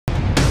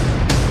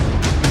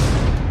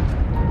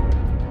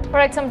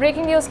Alright, some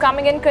breaking news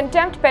coming in.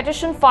 Contempt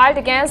petition filed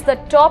against the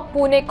top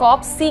Pune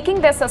cops seeking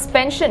their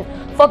suspension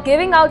for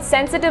giving out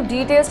sensitive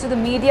details to the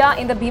media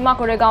in the Bhima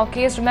Koregaon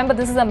case. Remember,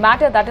 this is a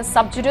matter that is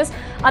sub judice.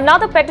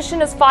 Another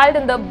petition is filed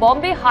in the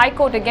Bombay High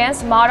Court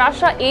against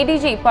Maharashtra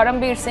ADG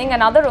Param Singh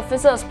and other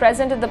officers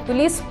present in the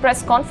police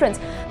press conference.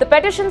 The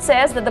petition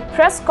says that the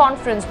press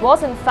conference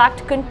was in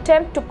fact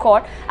contempt to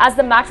court as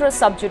the matter is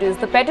sub judice.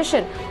 The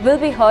petition will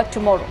be heard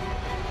tomorrow.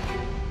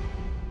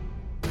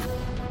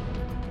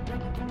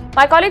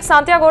 My colleague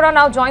Santya Gora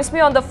now joins me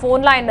on the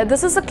phone line.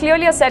 This is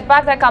clearly a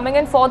setback that coming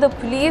in for the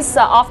police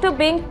after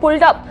being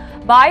pulled up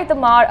by the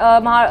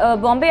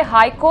Bombay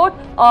High Court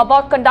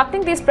about conducting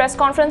these press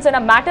conference in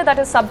a matter that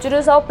is sub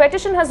judice. Our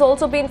petition has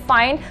also been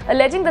filed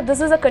alleging that this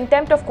is a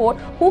contempt of court.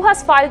 Who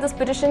has filed this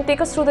petition?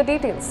 Take us through the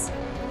details.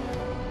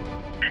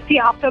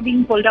 After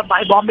being pulled up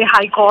by Bombay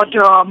High Court,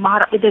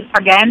 it is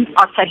again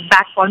a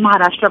setback for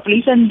Maharashtra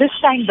police, and this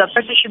time the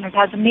petition, it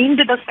has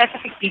named the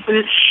specific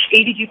people,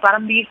 ADG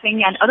Param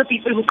Singh and other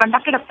people who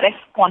conducted a press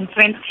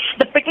conference.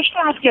 The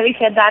petitioner has clearly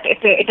said that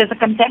it is a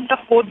contempt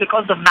of court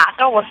because the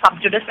matter was sub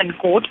judice in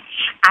court,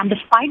 and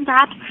despite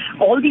that,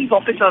 all these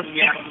officers,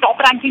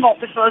 top-ranking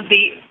officers,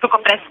 they took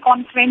a press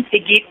conference,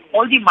 they gave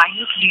all the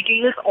minute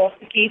details of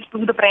the case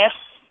to the press,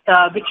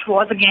 which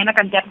was again a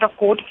contempt of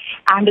court.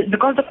 And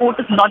because the court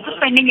is not just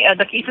pending,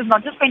 the case is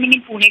not just pending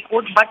in Pune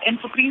court but in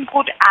Supreme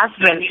Court as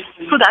well.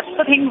 So that's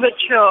the thing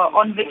which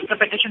on which the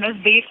petition is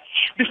based.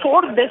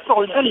 Before this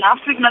also,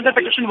 last week another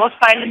petition was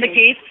filed in the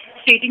case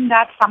stating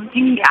that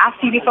something as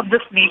serious of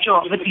this nature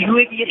with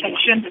UAPA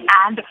sanctions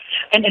and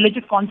an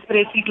alleged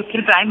conspiracy to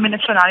kill Prime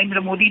Minister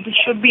Narendra Modi, this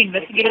should be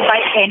investigated by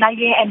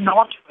NIA and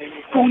not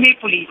Pune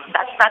police.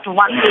 That's that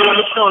one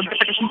which the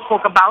petition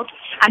spoke about.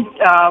 And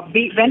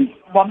when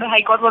Bombay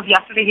High Court was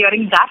yesterday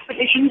hearing that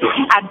petition,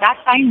 at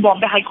that time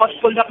Bombay High Court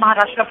pulled up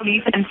Maharashtra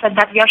police and said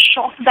that we are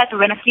shocked that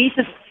when a case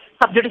is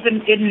sub judice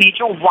in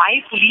nature,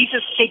 why police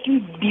is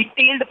taking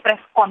detailed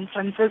press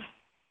conferences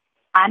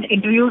and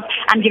interviews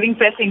and giving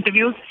press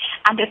interviews.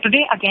 And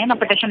today again a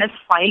petition is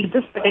filed.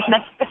 This petition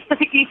is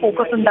specifically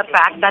focused on the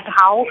fact that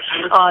how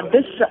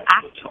this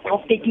act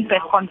of taking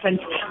press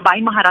conference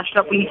by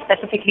Maharashtra police,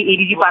 specifically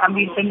ADG Param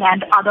Singh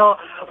and other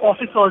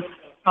officers,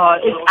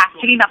 is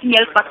actually nothing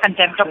else but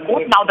contempt of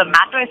court. Now the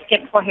matter is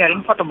kept for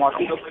hearing for tomorrow.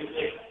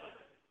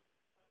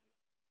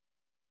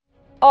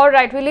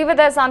 Alright, we'll leave it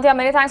there, Santya.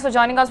 Many thanks for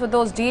joining us with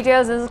those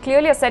details. This is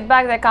clearly a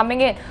setback that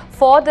coming in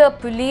for the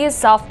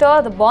police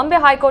after the Bombay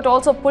High Court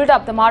also pulled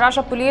up the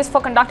Maharashtra police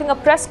for conducting a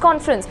press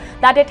conference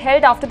that it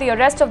held after the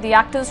arrest of the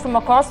actors from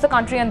across the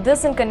country, and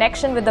this in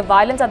connection with the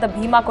violence at the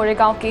Bhima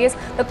Koregaon case.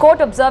 The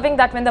court observing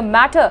that when the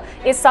matter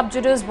is sub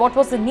judice, what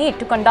was the need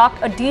to conduct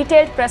a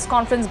detailed press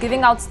conference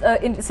giving out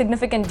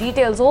significant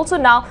details. Also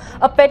now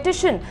a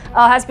petition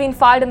has been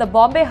filed in the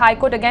Bombay High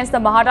Court against the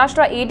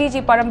Maharashtra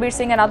ADG Param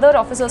Singh and other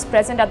officers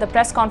present at the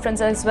press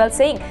conference as well,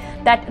 saying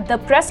that the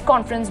press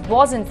conference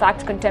was in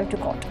fact contempt to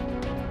court.